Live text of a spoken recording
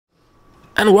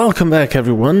And welcome back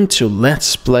everyone to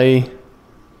Let's Play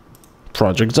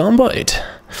Project Zomboid.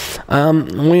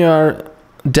 We are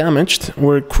damaged,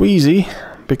 we're queasy,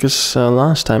 because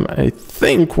last time I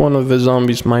think one of the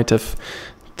zombies might have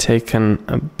taken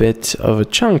a bit of a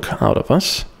chunk out of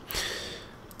us.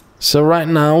 So right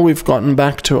now we've gotten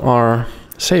back to our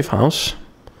safe house.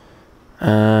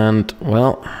 And,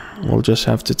 well, we'll just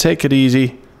have to take it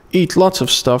easy, eat lots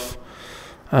of stuff.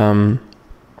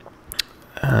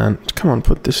 And come on,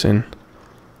 put this in.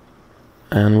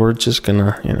 And we're just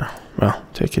gonna, you know, well,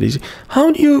 take it easy.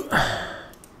 How do you...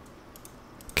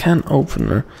 Can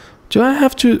opener. Do I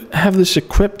have to have this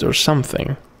equipped or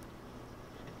something?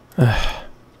 Okay,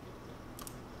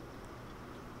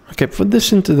 put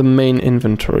this into the main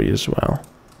inventory as well.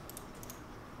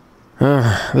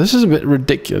 This is a bit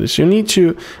ridiculous. You need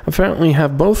to apparently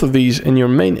have both of these in your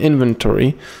main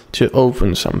inventory to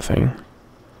open something.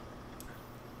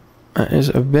 That is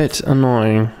a bit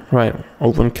annoying. Right,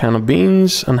 open can of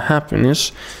beans and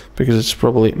happiness, because it's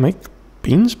probably... Make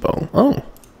beans bowl. Oh,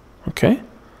 okay.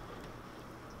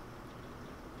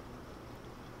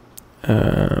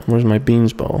 Where's my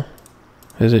beans bowl?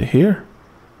 Is it here?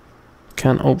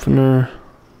 Can opener...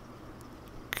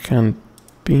 Can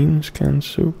beans, can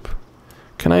soup.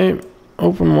 Can I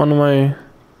open one of my...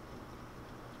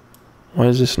 Why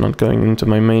is this not going into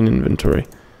my main inventory?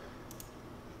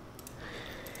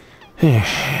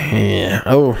 Yeah.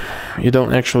 Oh, you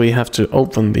don't actually have to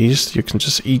open these, you can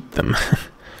just eat them.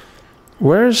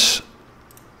 Where's...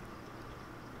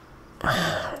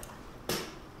 I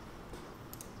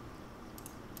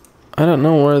don't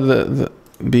know where the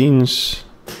beans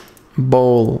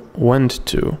bowl went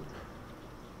to.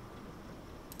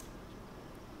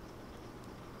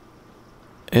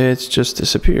 It's just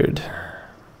disappeared.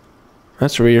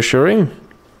 That's reassuring.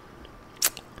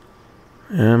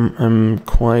 I'm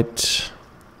quite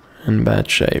in bad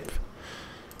shape.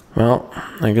 Well,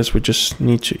 I guess we just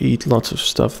need to eat lots of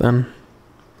stuff then.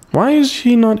 Why is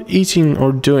he not eating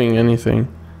or doing anything?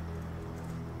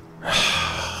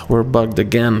 We're bugged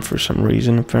again for some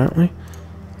reason, apparently.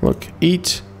 Look,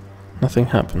 eat. Nothing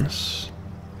happens.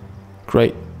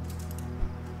 Great.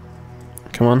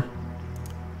 Come on.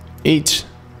 Eat.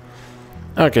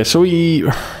 Okay, so we...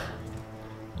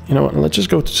 You know what, let's just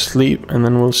go to sleep and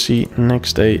then we'll see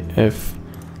next day if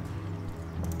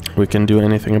we can do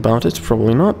anything about it.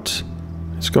 Probably not.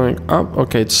 It's going up.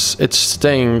 Okay, it's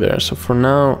staying there. So for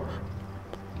now,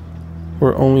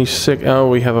 we're only sick. Oh,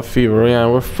 we have a fever. Yeah,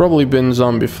 we've probably been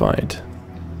zombified.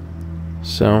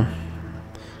 So,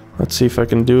 let's see if I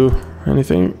can do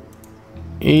anything.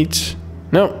 Eat.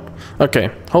 No.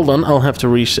 Okay, hold on. I'll have to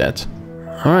reset.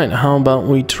 Alright, how about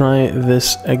we try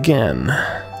this again?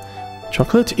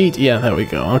 Chocolate? Eat? Yeah, there we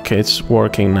go. Okay, it's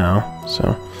working now.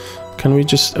 So, can we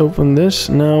just open this?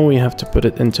 No, we have to put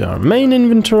it into our main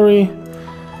inventory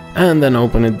and then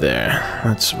open it there.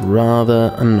 That's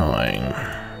rather annoying.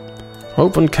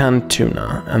 Open canned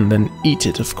tuna and then eat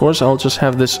it. Of course, I'll just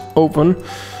have this open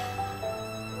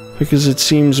because it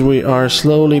seems we are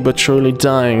slowly but surely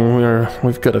dying.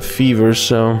 We've got a fever,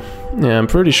 so yeah, I'm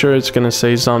pretty sure it's gonna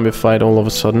say zombified all of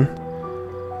a sudden.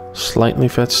 Slightly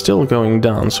fat, still going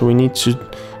down, so we need to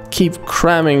keep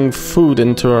cramming food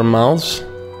into our mouths.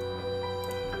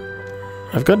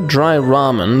 I've got dry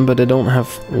ramen, but I don't have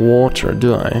water,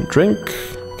 do I? Drink?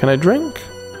 Can I drink?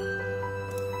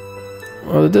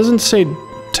 Well, it doesn't say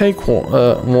take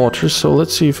water, so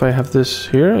let's see if I have this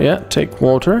here. Yeah, take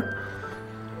water.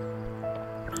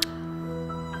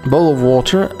 Bowl of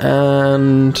water,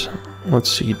 and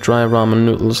let's see, dry ramen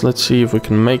noodles. Let's see if we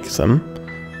can make them.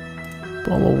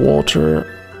 Bowl of water,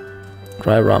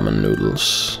 dry ramen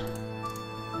noodles.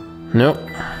 No.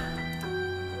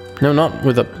 No, not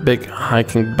with a big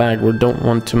hiking bag. We don't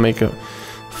want to make a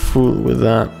fool with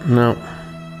that. No.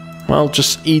 Well,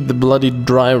 just eat the bloody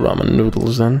dry ramen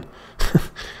noodles then.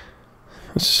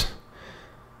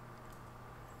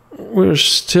 We're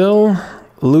still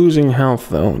losing health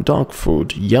though. Dog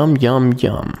food. Yum, yum,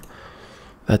 yum.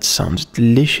 That sounds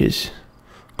delicious.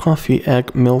 Coffee,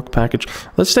 egg, milk package.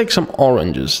 Let's take some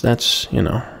oranges. That's, you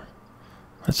know,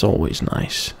 that's always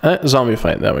nice. Zombie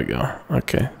fight, there we go.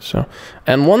 Okay, so...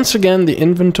 And once again, the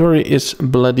inventory is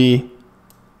bloody...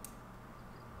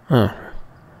 Oh,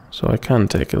 so I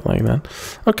can't take it like that.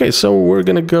 Okay, so we're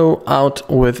gonna go out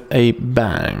with a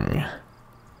bang.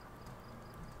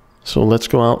 So let's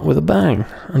go out with a bang.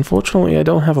 Unfortunately, I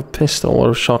don't have a pistol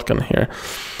or a shotgun here,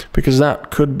 because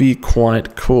that could be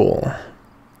quite cool.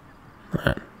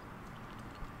 Alright.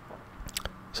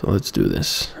 So let's do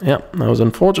this. Yep, that was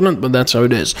unfortunate, but that's how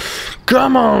it is.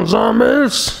 Come on,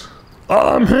 zombies!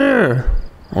 I'm here!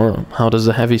 Or how does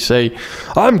the heavy say,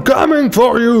 I'm coming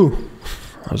for you?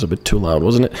 That was a bit too loud,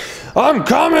 wasn't it? I'm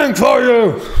coming for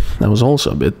you! That was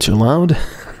also a bit too loud.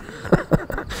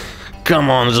 Come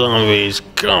on, zombies,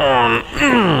 come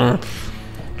on.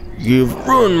 You've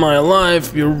ruined my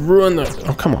life, you've ruined the...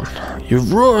 Oh, come on.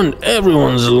 You've ruined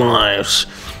everyone's lives.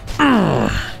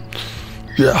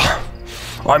 Yeah,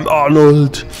 I'm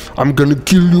Arnold. I'm gonna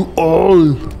kill you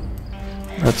all.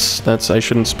 That's, I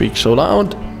shouldn't speak so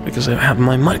loud, because I have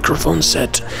my microphone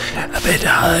set a bit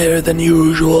higher than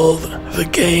usual. The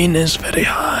gain is very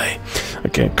high.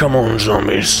 Okay, come on,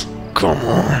 zombies. Come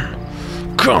on.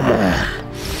 Come on.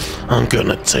 I'm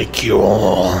gonna take you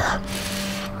all.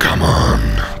 Come on.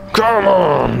 Come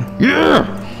on. Yeah.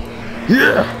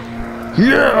 Yeah.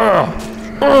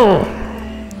 Yeah. Oh.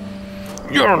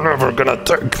 You're never gonna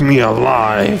take me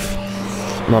alive.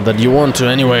 Not that you want to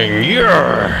anyway.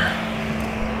 Yeah.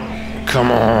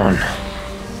 Come on.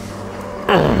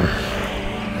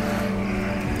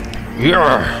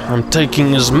 Yeah, I'm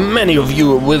taking as many of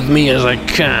you with me as I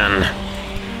can.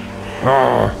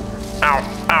 Oh, ow,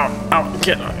 ow,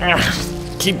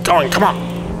 ow, keep going, come on.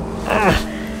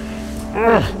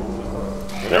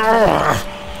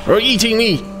 You're eating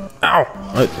me. Ow,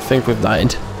 I think we've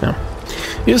died. Yeah.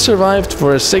 You survived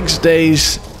for 6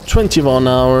 days, 21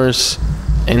 hours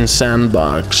in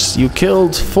Sandbox. You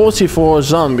killed 44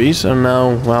 zombies, and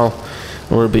now, well,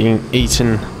 we're being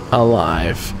eaten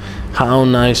alive. How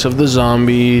nice of the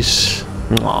zombies.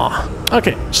 Aww.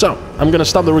 Okay, so I'm gonna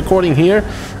stop the recording here,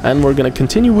 and we're gonna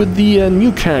continue with the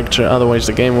new character. Otherwise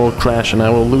the game will crash and I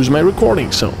will lose my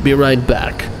recording, so be right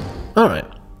back. Alright.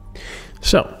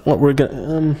 So, what we're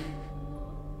gonna...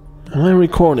 am I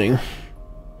recording?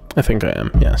 I think I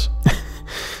am, yes.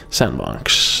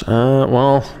 Sandbox.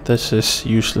 Well, this is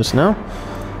useless now.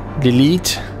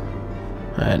 Delete.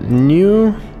 Add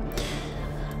new.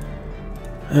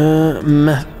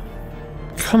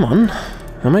 Come on.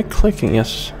 Am I clicking?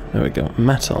 Yes. There we go.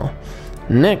 Metal.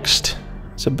 Next.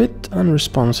 It's a bit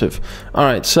unresponsive.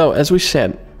 Alright, so as we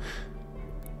said,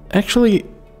 actually,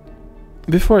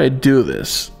 before I do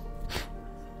this,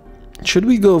 should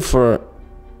we go for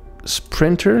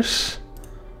sprinters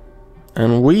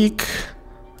and weak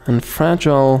and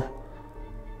fragile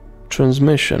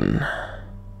transmission?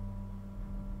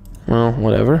 Well,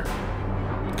 whatever.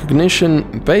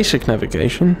 Cognition, basic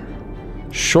navigation,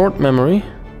 short memory,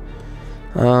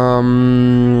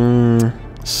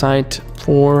 sight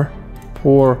 4.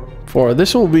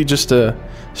 This will be just a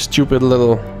stupid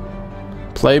little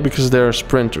play because they're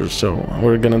sprinters, so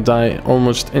we're gonna die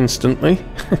almost instantly.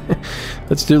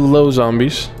 Let's do low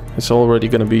zombies. It's already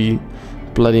gonna be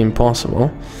bloody impossible.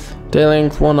 Day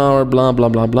length 1 hour, blah blah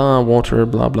blah blah. Water,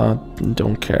 blah blah.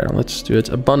 Don't care. Let's do it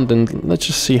abundant. Let's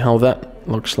just see how that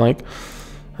looks like.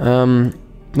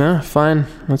 Nah, fine.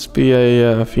 Let's be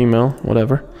a female,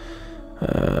 whatever.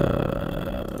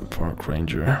 Park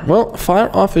ranger. Well, fire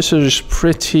officer is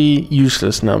pretty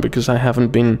useless now because I haven't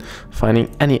been finding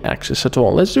any access at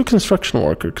all. Let's do construction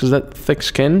worker because that's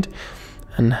thick-skinned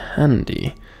and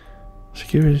handy.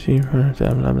 Security, blah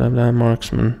blah blah blah.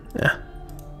 Marksman. Yeah,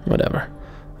 whatever.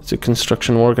 It's a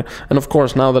construction worker, and of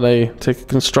course, now that I take a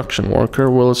construction worker,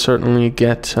 we'll certainly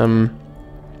get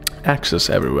access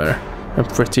everywhere. I'm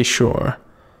pretty sure.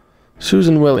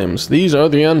 Susan Williams, these are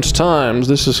the end times,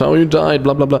 this is how you died,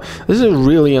 blah blah blah. This is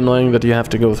really annoying that you have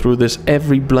to go through this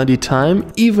every bloody time,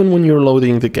 even when you're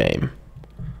loading the game.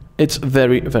 It's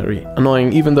very, very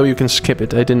annoying, even though you can skip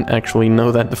it. I didn't actually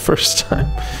know that the first time.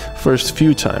 First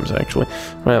few times, actually.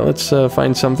 Right, let's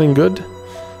find something good.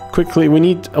 Quickly, we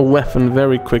need a weapon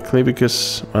very quickly,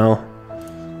 because, well...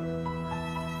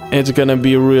 it's gonna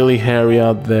be really hairy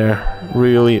out there.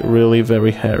 Really, really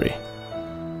very hairy.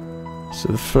 So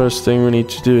the first thing we need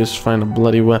to do is find a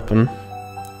bloody weapon.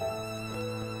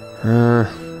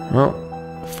 Well,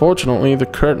 fortunately the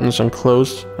curtains are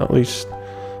closed, at least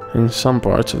in some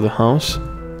parts of the house.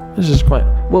 This is quite...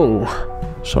 whoa!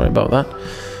 Sorry about that.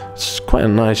 It's quite a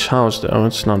nice house though,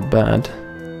 it's not bad.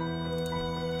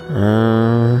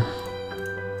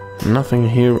 Nothing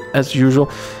here as usual.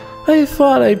 I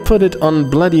thought I put it on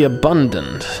bloody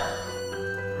abundant.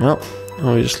 Well,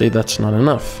 obviously that's not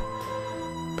enough.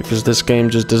 Because this game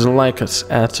just doesn't like us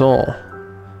at all.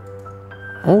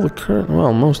 All the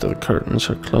well, most of the curtains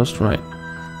are closed, right.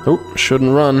 Oh,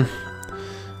 shouldn't run.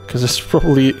 Because it's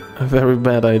probably a very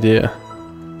bad idea.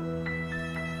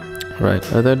 Right,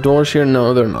 are there doors here?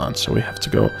 No, they're not, so we have to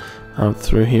go out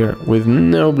through here with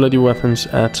no bloody weapons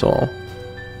at all.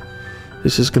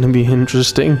 This is gonna be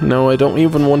interesting. No, I don't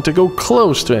even want to go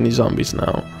close to any zombies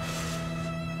now.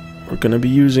 We're gonna be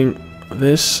using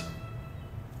this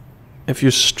if you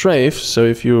strafe, so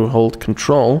if you hold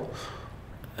control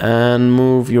and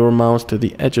move your mouse to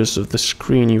the edges of the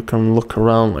screen, you can look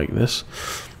around like this.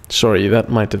 Sorry, that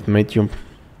might have made you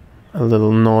a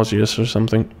little nauseous or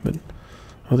something, but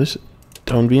oh, this,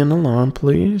 don't be an alarm,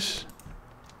 please.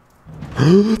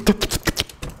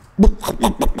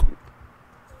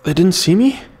 They didn't see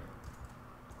me?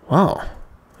 Wow,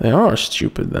 they are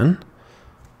stupid then.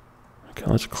 Okay,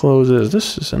 let's close this.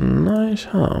 This is a nice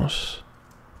house.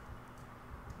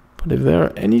 But if there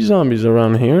are any zombies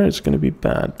around here, it's gonna be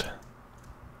bad.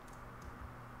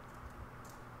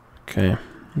 Okay,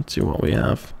 let's see what we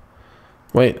have.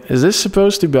 Wait, is this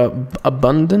supposed to be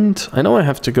abundant? I know I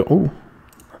have to go... Oh.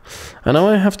 I know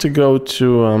I have to go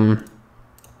to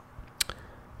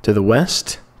the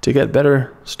west to get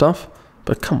better stuff,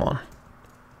 but come on.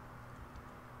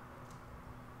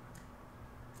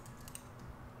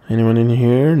 Anyone in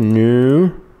here?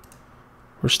 No.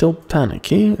 We're still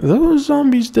panicky. Those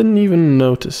zombies didn't even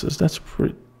notice us. That's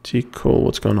pretty cool.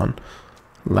 What's going on?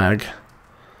 Lag.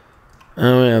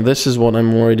 Oh yeah, this is what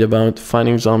I'm worried about.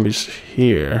 Finding zombies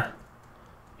here.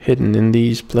 Hidden in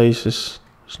these places.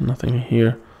 There's nothing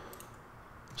here.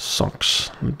 Sucks.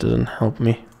 It doesn't help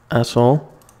me at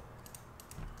all.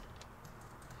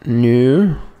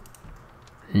 No.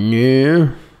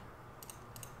 No.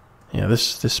 Yeah,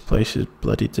 this place is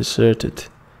bloody deserted.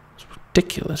 It's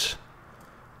ridiculous.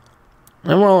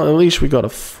 And well, at least we got a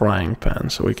frying pan,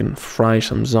 so we can fry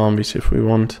some zombies if we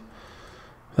want.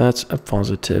 That's a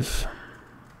positive.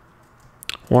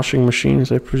 Washing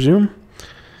machines, I presume.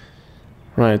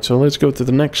 Right, so let's go to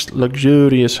the next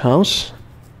luxurious house.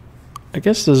 I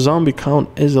guess the zombie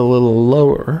count is a little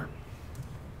lower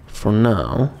for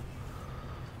now.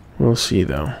 We'll see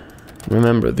though.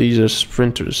 Remember, these are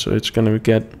sprinters, so it's gonna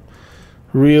get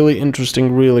really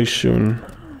interesting really soon.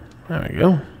 There we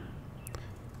go.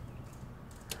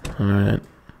 Alright.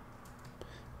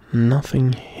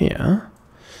 Nothing here.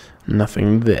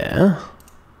 Nothing there.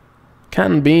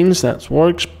 Canned beans, that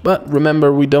works, but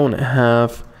remember we don't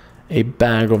have a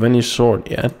bag of any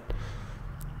sort yet.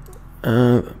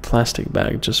 Plastic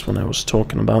bag, just when I was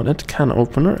talking about it. Can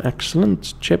opener,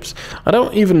 excellent. Chips. I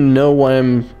don't even know why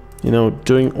I'm,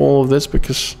 doing all of this,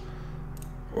 because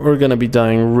we're gonna be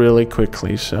dying really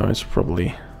quickly, so it's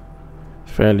probably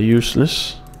fairly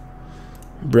useless.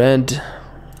 Bread.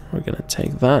 We're gonna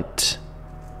take that.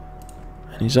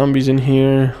 Any zombies in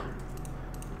here?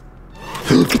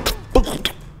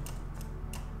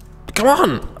 Come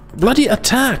on! Bloody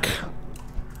attack!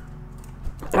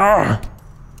 Ah!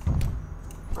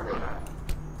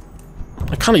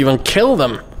 I can't even kill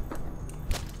them!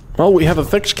 Well, we have a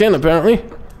thick skin, apparently.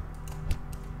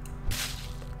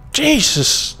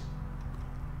 Jesus!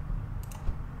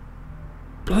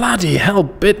 Bloody hell,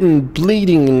 bitten,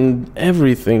 bleeding, and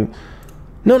everything.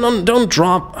 No, don't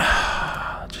drop.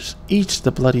 Just eat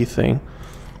the bloody thing.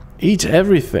 Eat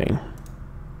everything.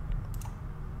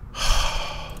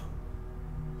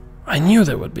 I knew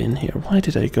they would be in here. Why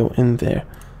did I go in there?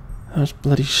 That was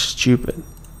bloody stupid.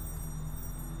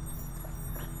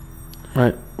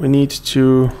 Right, we need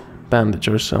to bandage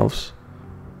ourselves.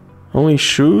 Only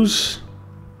shoes?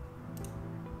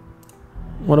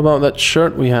 What about that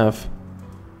shirt we have?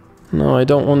 No, I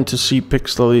don't want to see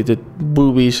pixelated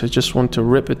boobies. I just want to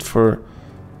rip it for...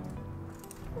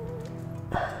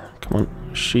 Come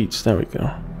on, sheets, there we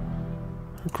go.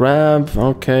 Grab,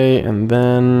 okay, and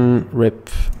then rip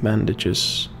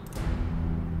bandages.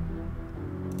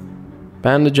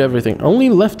 Bandage everything. Only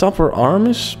left upper arm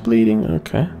is bleeding,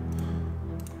 okay.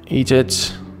 Eat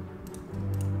it.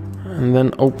 And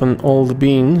then open all the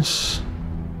beans.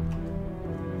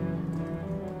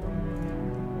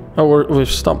 Oh, we've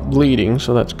stopped bleeding,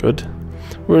 so that's good.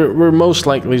 We're most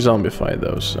likely zombified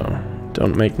though, so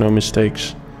don't make no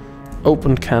mistakes.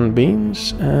 Open canned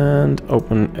beans and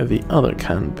open the other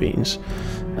canned beans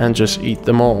and just eat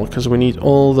them all, because we need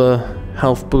all the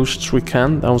health boosts we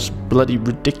can. That was bloody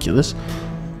ridiculous.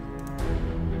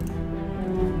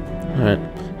 Alright,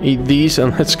 eat these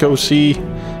and let's go see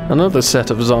another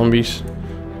set of zombies.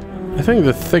 I think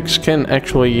the thick skin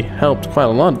actually helped quite a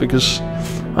lot, because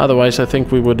otherwise I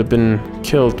think we would have been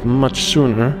killed much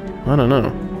sooner. I don't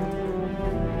know.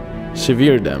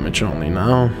 Severe damage only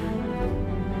now.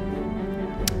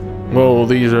 Whoa,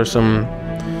 these are some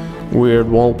weird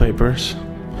wallpapers.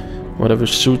 Whatever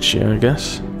suits you, I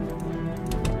guess.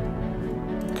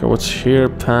 Okay, what's here?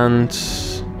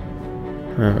 Pants.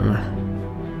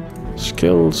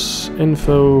 Skills,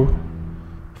 info,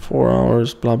 4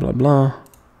 hours, blah blah blah.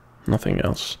 Nothing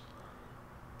else.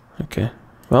 Okay.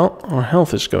 Well, our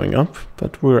health is going up,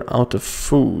 but we're out of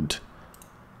food.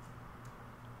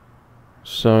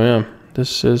 So yeah,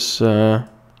 This is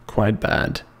quite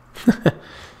bad.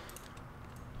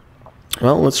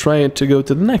 Well, let's try to go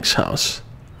to the next house.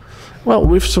 Well,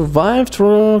 we've survived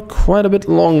for quite a bit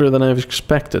longer than I've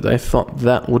expected. I thought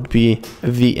that would be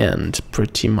the end,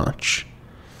 pretty much.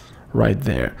 Right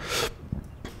there.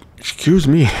 Excuse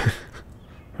me.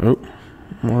 Oh,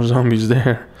 more zombies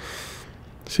there.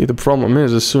 See, the problem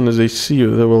is, as soon as they see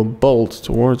you, they will bolt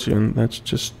towards you, and that's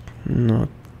just not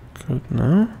good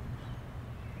now.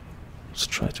 Let's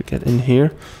try to get in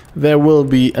here. There will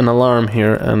be an alarm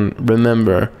here, and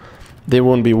remember, they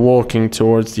won't be walking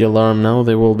towards the alarm now,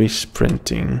 they will be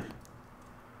sprinting.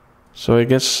 So I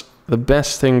guess the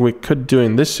best thing we could do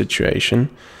in this situation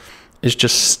is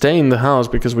just stay in the house,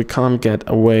 because we can't get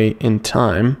away in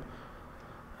time.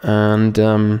 And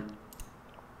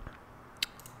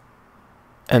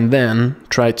then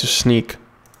try to sneak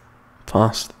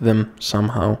past them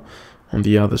somehow on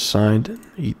the other side.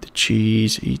 Eat the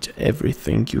cheese, eat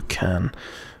everything you can,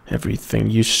 everything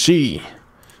you see.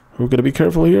 We're gonna be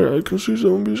careful here. I can see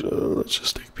zombies. Let's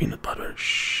just take peanut butter.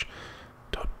 Shh.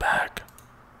 Tote bag.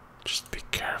 Just be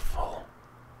careful.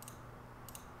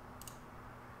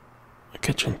 A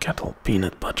kitchen kettle,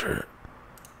 peanut butter.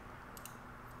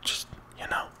 Just, you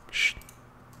know, shh.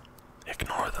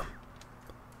 Ignore them.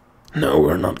 No,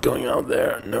 we're not going out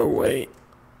there. No way.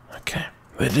 Okay.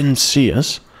 They didn't see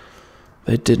us.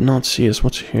 They did not see us.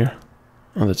 What's here?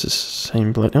 Oh, that's the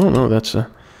same blood. Oh, no, that's a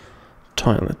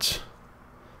toilet.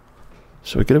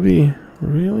 So we're gonna be...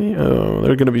 Really? Oh,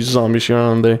 there are gonna be zombies here,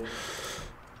 aren't they?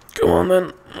 Go on,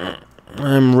 then.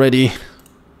 I'm ready.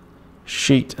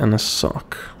 Sheet and a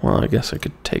sock. Well, I guess I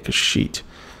could take a sheet.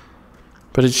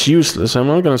 But it's useless. I'm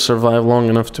not gonna survive long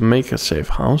enough to make a safe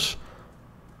house.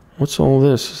 What's all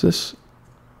this? Is this...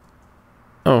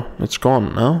 Oh, it's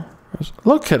gone now.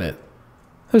 Look at it.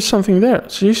 There's something there.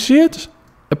 So you see it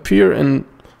appear and...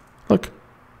 Look.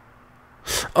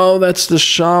 Oh, that's the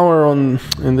shower in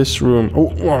this room. Oh,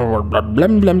 blam,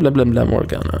 blam, blam, blam, blam. We're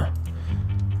gonna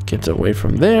get away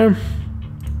from there.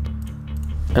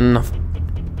 Enough.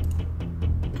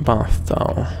 Bath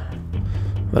towel.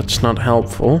 That's not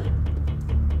helpful.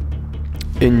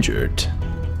 Injured.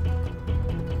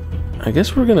 I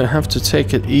guess we're gonna have to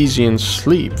take it easy and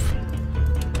sleep.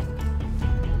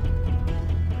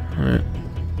 Alright.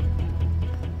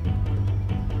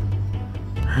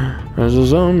 There's a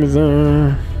zombie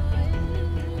there.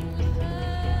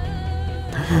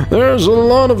 There's a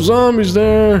lot of zombies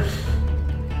there.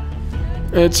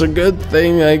 It's a good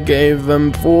thing I gave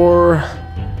them 4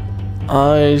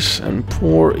 eyes and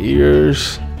 4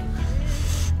 ears.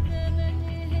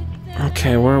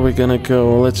 Okay, where are we gonna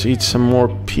go? Let's eat some more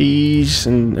peas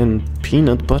and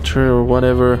peanut butter or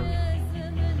whatever.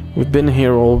 We've been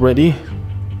here already.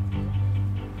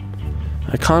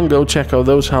 I can't go check out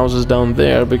those houses down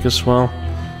there because, well...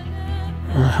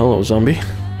 hello, zombie.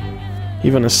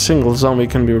 Even a single zombie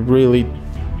can be really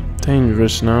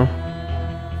dangerous now.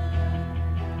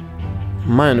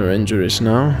 Minor injuries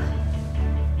now.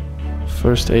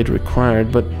 First aid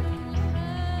required, but...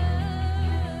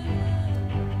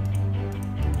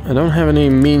 I don't have any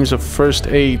means of first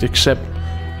aid except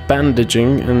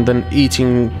bandaging and then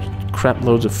eating crap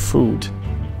loads of food.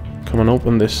 Come on,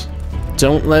 open this.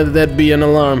 Don't let that be an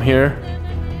alarm here.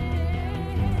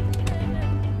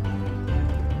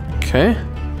 Okay.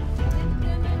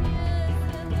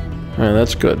 Alright,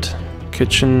 that's good.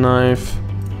 Kitchen knife.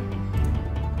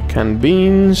 Canned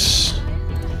beans.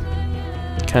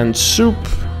 Canned soup.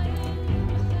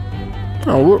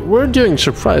 Oh, we're doing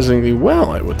surprisingly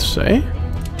well, I would say.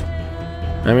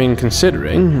 I mean,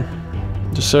 considering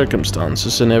the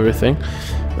circumstances and everything.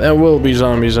 There will be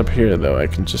zombies up here, though. I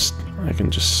can just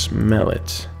smell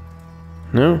it.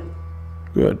 No?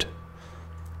 Good.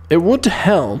 It would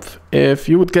help if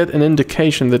you would get an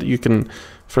indication that you can,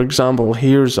 for example,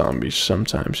 hear zombies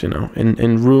sometimes, you know,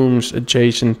 in rooms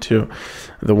adjacent to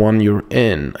the one you're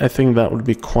in. I think that would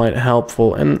be quite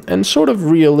helpful and sort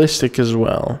of realistic as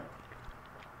well.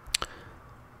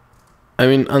 I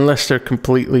mean, unless they're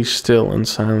completely still and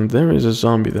silent. There is a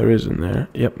zombie, there isn't there?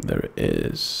 Yep, there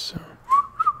is.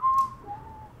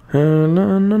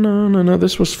 No.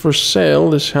 This was for sale,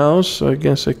 this house, so I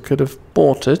guess I could have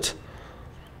bought it.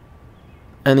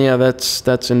 And yeah,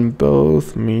 that's in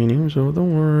both meanings of the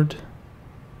word.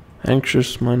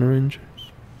 Anxious, minor injuries.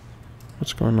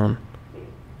 What's going on?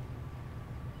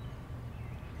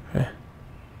 Okay.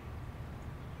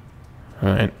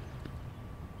 Alright.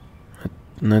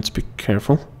 Let's be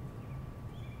careful.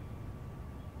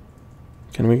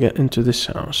 Can we get into this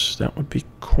house? That would be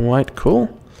quite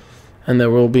cool. And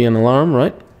there will be an alarm,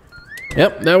 right?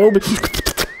 Yep, there will be.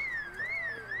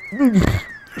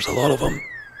 There's a lot of them.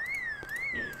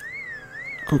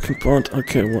 Cooking pot.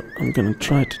 Okay, what I'm gonna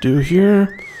try to do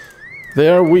here. They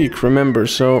are weak, remember,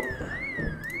 so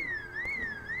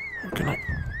we're gonna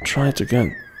try to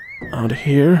get out of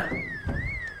here.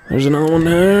 There's another one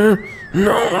there.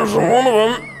 No, there's one of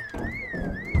them.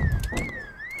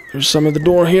 There's some at the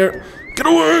door here. Get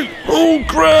away! Oh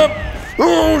crap!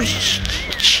 Oh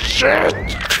shit!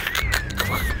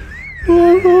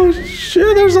 Oh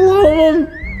shit! There's a lot of them.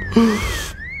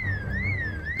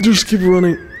 Just keep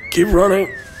running. Keep running.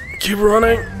 Keep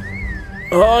running.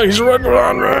 Oh, he's right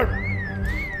behind me.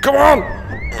 Come on!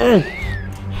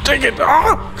 Take it!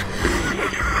 Ah!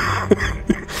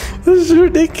 This is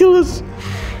ridiculous.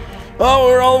 Oh,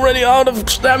 we're already out of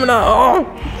stamina. Oh,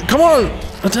 come on!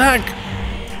 Attack!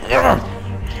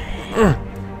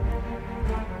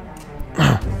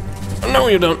 No,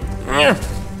 you don't.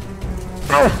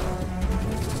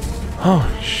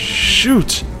 Oh,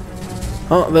 shoot!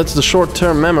 Oh, that's the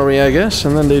short-term memory, I guess,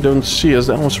 and then they don't see us.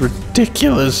 That was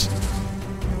ridiculous.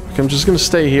 Okay, I'm just gonna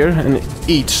stay here and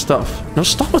eat stuff. No,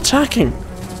 stop attacking!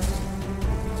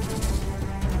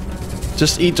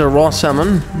 Just eat a raw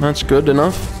salmon. That's good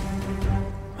enough.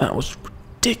 That was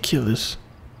ridiculous.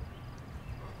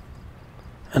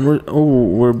 And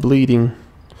we're bleeding.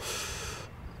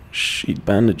 Sheet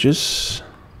bandages.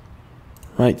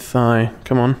 Right thigh.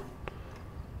 Come on.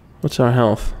 What's our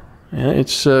health? Yeah,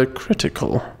 it's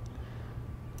critical.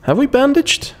 Have we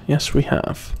bandaged? Yes, we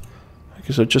have.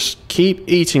 Okay, so just keep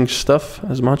eating stuff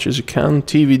as much as you can.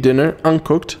 TV dinner,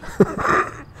 uncooked.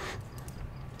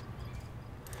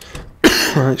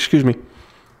 Excuse me.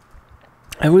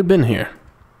 Have we been here?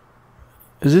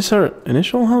 Is this our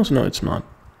initial house? No, it's not.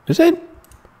 Is it?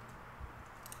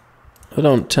 Oh,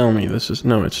 don't tell me this is...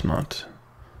 No, it's not.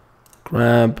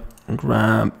 Grab.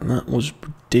 That was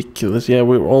ridiculous. Yeah,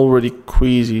 we're already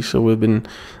queasy, so we've been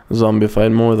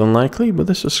zombified more than likely, but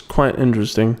this is quite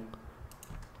interesting.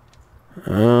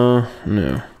 No.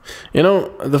 You know,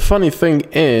 the funny thing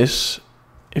is,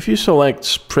 if you select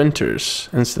sprinters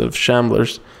instead of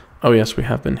shamblers... Oh yes, we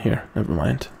have been here. Never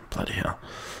mind. Bloody hell.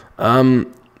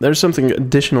 There's something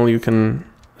additional you can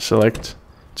select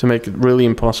to make it really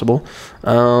impossible.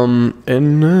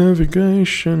 In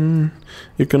navigation,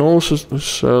 you can also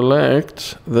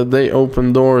select that they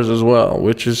open doors as well,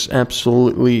 which is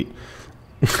absolutely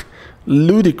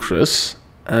ludicrous.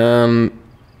 I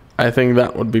think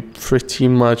that would be pretty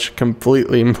much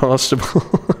completely impossible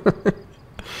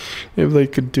if they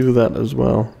could do that as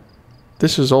well.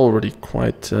 This is already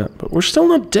quite... but we're still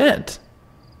not dead.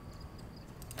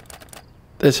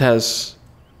 This has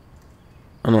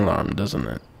an alarm, doesn't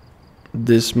it?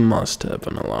 This must have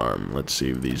an alarm. Let's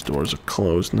see if these doors are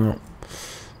closed. No.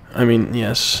 I mean,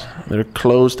 yes. They're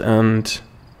closed and...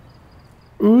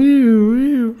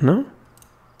 Ooh. No?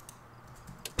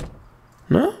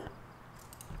 No?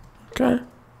 Okay.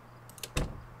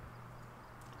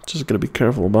 Just gotta be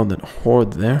careful about that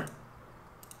horde there.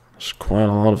 There's quite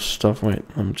a lot of stuff. Wait,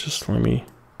 let me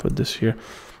put this here.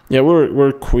 Yeah,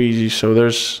 we're queasy, so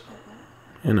there's,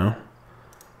 you know,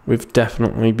 we've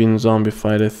definitely been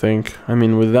zombified, I think. I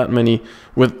mean, with that many,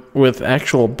 with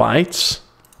actual bites,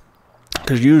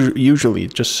 because usually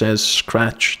it just says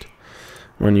scratched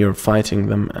when you're fighting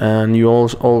them, and you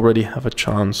already have a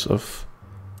chance of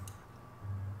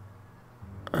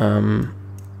being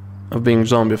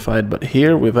zombified. But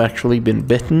here we've actually been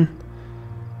bitten.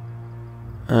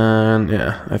 And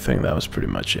yeah, I think that was pretty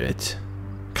much it.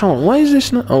 Come on, why is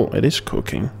this not... Oh, it is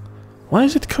cooking. Why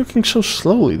is it cooking so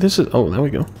slowly? This is... Oh, there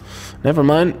we go. Never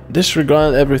mind.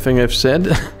 Disregard everything I've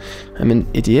said. I'm an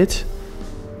idiot.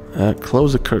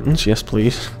 Close the curtains. Yes,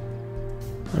 please.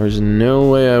 There's no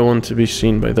way I want to be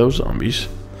seen by those zombies.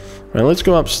 Right, let's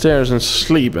go upstairs and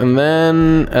sleep. And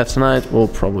then at night we're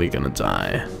probably gonna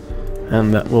die.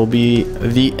 And that will be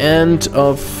the end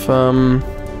of...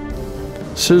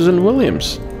 Susan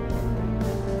Williams.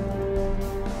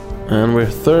 And we're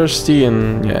thirsty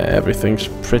and yeah, everything's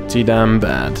pretty damn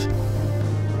bad.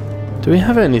 Do we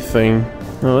have anything?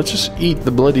 No, let's just eat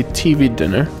the bloody TV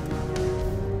dinner.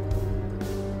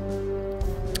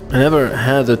 I never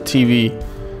had a TV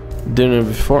dinner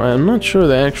before. I'm not sure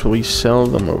they actually sell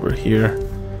them over here.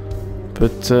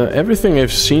 But everything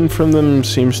I've seen from them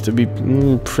seems to be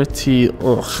pretty...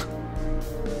 Ugh.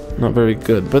 Not very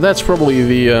good. But that's probably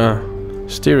the...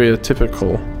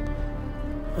 stereotypical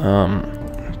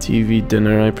TV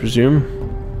dinner, I presume.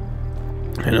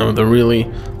 You know, the really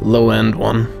low-end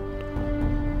one.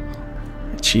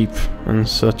 Cheap and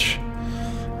such.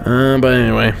 But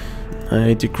anyway,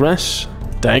 I digress,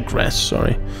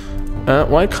 sorry.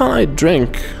 Why can't I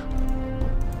drink?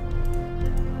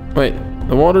 Wait,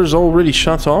 the water's already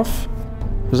shut off?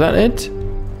 Is that it?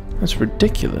 That's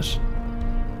ridiculous.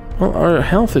 Well, our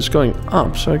health is going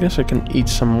up, so I guess I can eat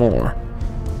some more.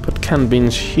 Put canned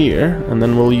beans here, and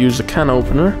then we'll use the can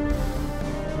opener.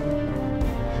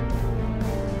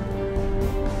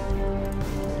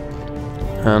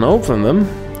 And open them.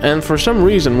 And for some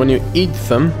reason, when you eat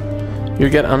them, you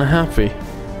get unhappy.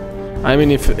 I mean,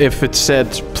 if it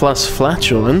said plus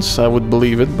flatulence, I would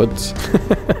believe it, but...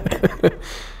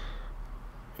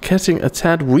 Getting a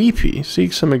tad weepy.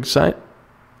 Seek some excitement.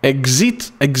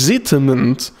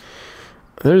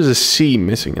 There's a C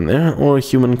missing in there, or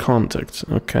human contact.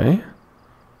 Okay.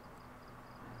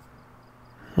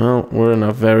 Well, we're in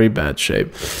a very bad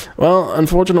shape. Well,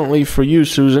 unfortunately for you,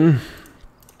 Susan,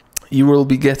 you will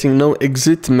be getting no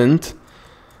excitement.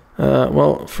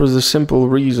 Well, for the simple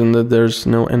reason that there's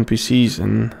no NPCs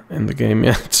in the game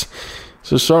yet.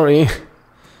 So sorry.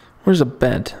 Where's the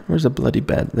bed? Where's the bloody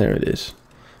bed? There it is.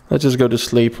 Let's just go to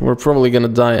sleep. We're probably gonna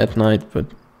die at night, but...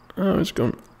 Oh, it's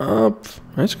going up.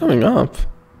 It's going up.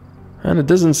 And it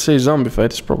doesn't say zombified,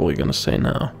 it's probably gonna say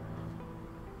now.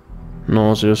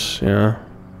 Nauseous, yeah.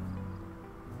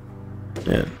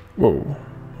 Yeah, whoa.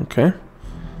 Okay.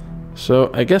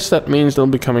 So, I guess that means they'll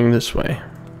be coming this way.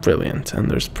 Brilliant, and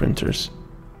there's printers.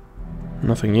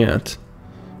 Nothing yet.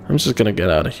 I'm just gonna get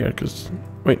out of here, because...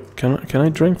 Wait, can I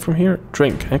drink from here?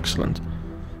 Drink, excellent.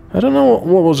 I don't know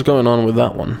what was going on with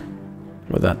that one.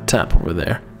 With that tap over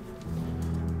there.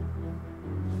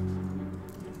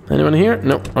 Anyone here?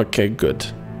 Nope. Okay, good.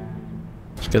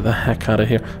 Let's get the heck out of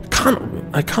here.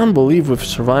 I can't believe we've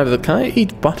survived that. Can I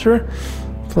eat butter?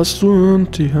 Plus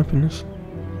 20 happiness.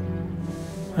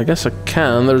 I guess I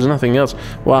can. There's nothing else.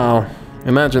 Wow.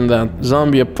 Imagine that.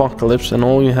 Zombie apocalypse and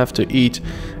all you have to eat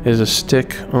is a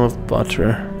stick of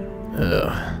butter.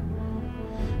 Ugh.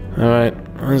 Alright.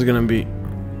 That's gonna be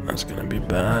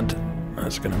bad.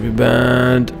 That's gonna be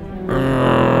bad.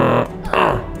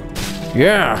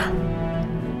 Yeah!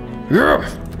 Yeah!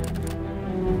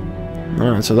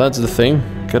 Alright, so that's the thing.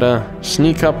 Gotta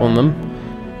sneak up on them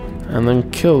and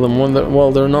then kill them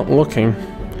while they're not looking.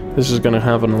 This is gonna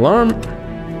have an alarm.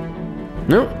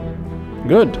 No.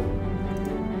 Good.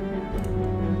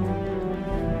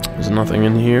 There's nothing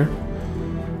in here.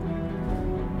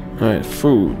 Alright,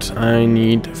 food. I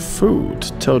need food.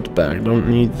 Tote bag, don't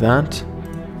need that.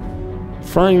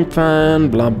 Frying pan,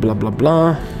 blah blah blah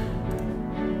blah.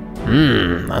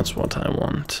 That's what I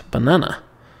want. Banana.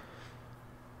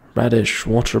 Radish,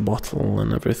 water bottle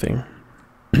and everything.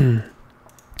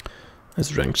 Let's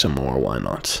drink some more, why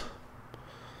not?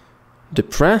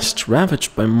 Depressed,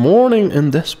 ravaged by mourning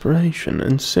and desperation,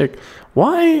 and sick.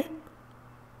 Why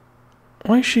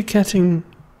is she getting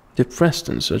depressed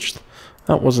and such?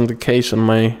 That wasn't the case on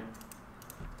my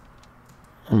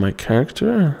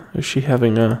character. Is she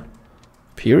having a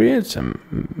period? A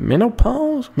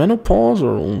menopause,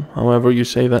 or however you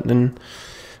say that in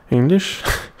English?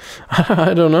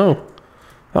 I don't know.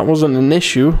 That wasn't an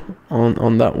issue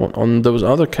on that one, on those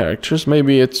other characters.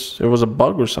 Maybe it was a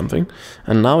bug or something,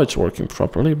 and now it's working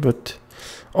properly. But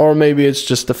or maybe it's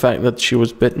just the fact that she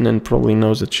was bitten and probably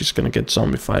knows that she's gonna get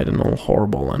zombified and all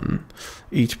horrible and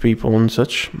eat people and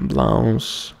such.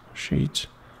 Blouse, sheets.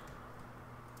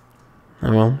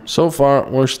 Oh well, so far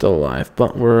we're still alive,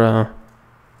 but we're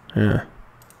yeah.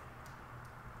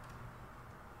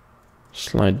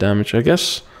 Slight damage. I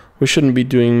guess we shouldn't be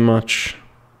doing much.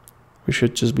 We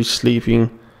should just be sleeping,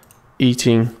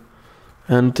 eating,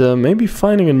 and maybe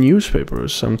finding a newspaper or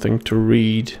something to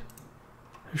read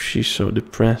if she's so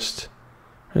depressed.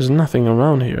 There's nothing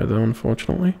around here though,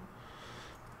 unfortunately.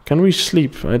 Can we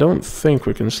sleep? I don't think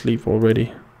we can sleep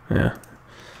already. Yeah.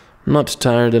 Not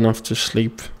tired enough to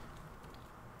sleep.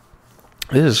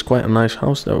 This is quite a nice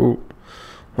house though. Ooh,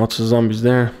 lots of zombies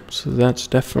there. So that's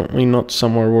definitely not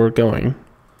somewhere we're going.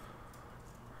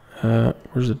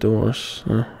 Where's the doors?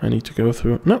 I need to go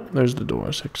through. No, there's the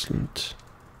doors. Excellent.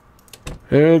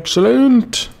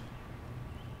 Excellent!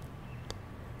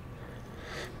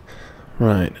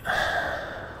 Right.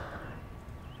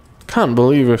 Can't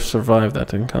believe we've survived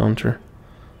that encounter.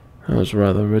 That was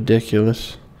rather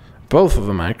ridiculous. Both of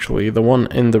them, actually. The one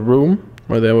in the room,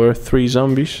 where there were 3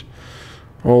 zombies,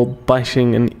 all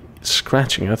biting and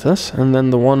scratching at us. And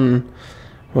then the one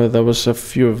where there was a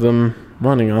few of them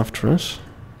running after us.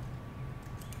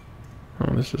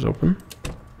 Oh, this is open.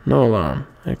 No alarm.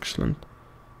 Excellent.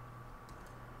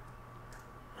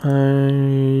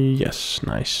 Yes,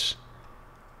 nice.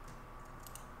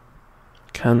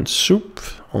 Canned soup,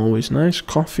 always nice.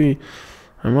 Coffee,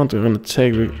 I'm not gonna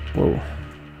take it. Whoa.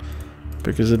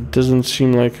 Because it doesn't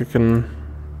seem like I can...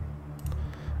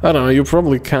 I don't know, you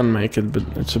probably can make it, but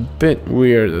it's a bit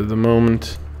weird at the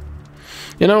moment.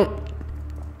 You know,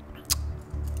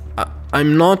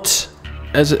 I'm not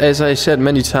as I said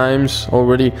many times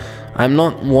already, I'm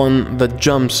not one that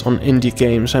jumps on indie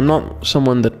games. I'm not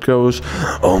someone that goes,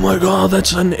 oh my god,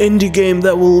 that's an indie game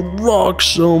that will rock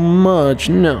so much.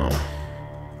 No.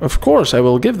 Of course, I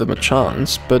will give them a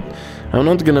chance, but I'm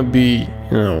not gonna be,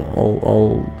 you know,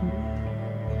 all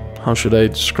how should I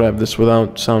describe this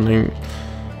without sounding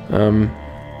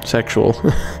sexual?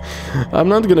 I'm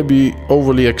not gonna be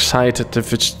overly excited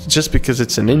if it's just because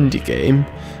it's an indie game.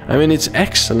 I mean, it's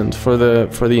excellent for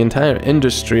the entire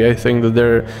industry. I think that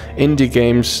there are indie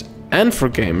games and for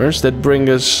gamers that bring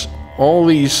us all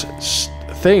these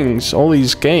things, all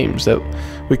these games that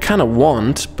we kind of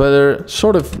want, but they're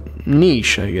sort of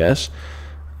niche, I guess.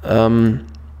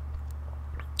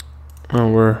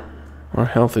 Our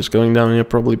health is going down here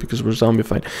probably because we're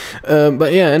zombified.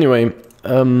 But yeah, anyway,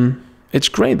 it's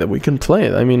great that we can play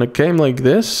it. I mean, a game like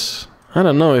this, I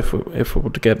don't know if it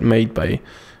would get made by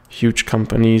huge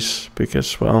companies,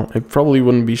 because, well, it probably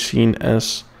wouldn't be seen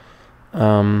as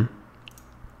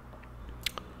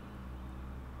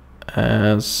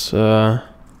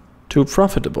too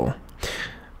profitable.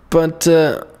 But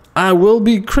I will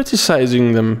be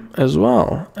criticizing them as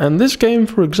well. And this game,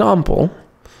 for example,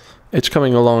 it's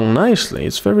coming along nicely.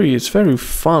 It's very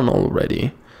fun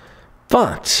already.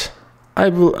 But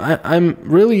I'm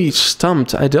really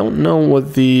stumped. I don't know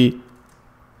what the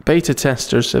beta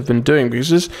testers have been doing, because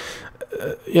this,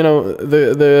 you know,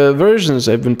 the versions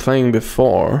I've been playing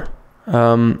before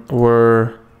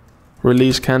were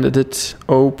release candidate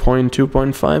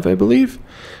 0.2.5, I believe,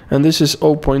 and this is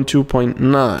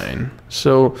 0.2.9.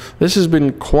 So this has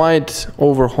been quite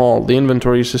overhauled. The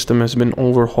inventory system has been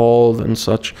overhauled and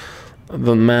such,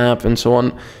 the map and so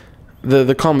on,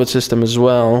 the combat system as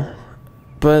well.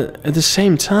 But at the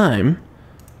same time,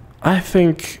 I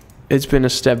think it's been a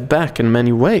step back in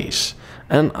many ways,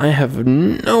 and I have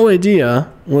no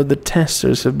idea what the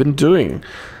testers have been doing.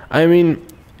 I mean,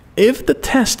 if the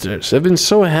testers have been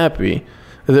so happy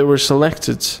that they were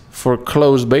selected for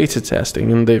closed beta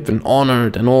testing and they've been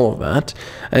honored and all of that,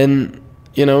 and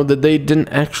you know that they didn't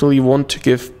actually want to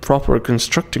give proper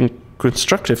constructive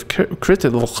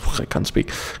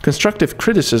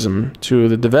criticism to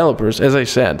the developers. As I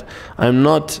said, I'm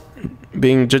not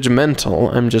being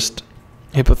judgmental, I'm just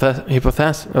I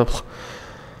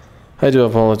do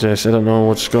apologize, I don't know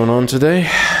what's going on today.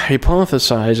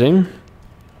 Hypothesizing.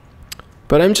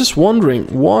 But I'm just wondering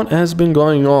what has been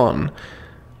going on.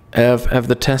 Have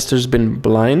the testers been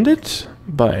blinded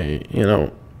by, you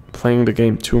know, playing the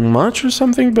game too much or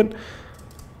something? But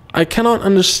I cannot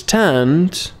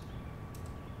understand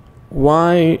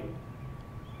why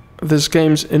this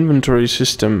game's inventory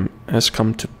system has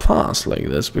come to pass like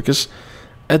this, because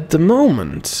at the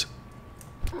moment,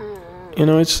 you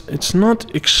know, it's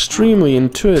not extremely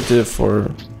intuitive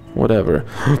or whatever.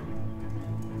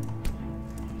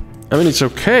 I mean, it's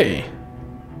okay,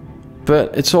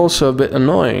 but it's also a bit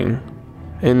annoying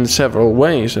in several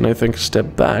ways, and I think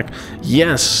step back.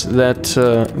 Yes, that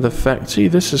the fact... See,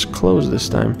 this is closed this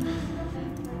time.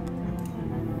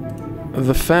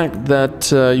 The fact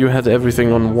that you had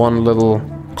everything on one little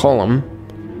column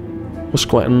was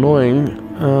quite annoying.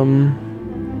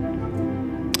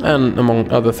 And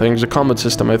among other things, the combat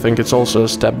system, I think it's also a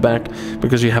step back,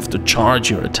 because you have to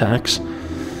charge your attacks.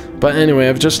 But anyway,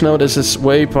 I've just noticed it's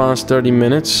way past 30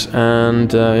 minutes,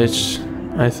 and I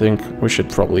think we should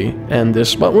probably end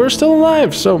this. But we're still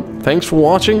alive, so thanks for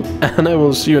watching, and I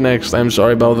will see you next time.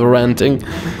 Sorry about the ranting.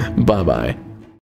 Bye-bye.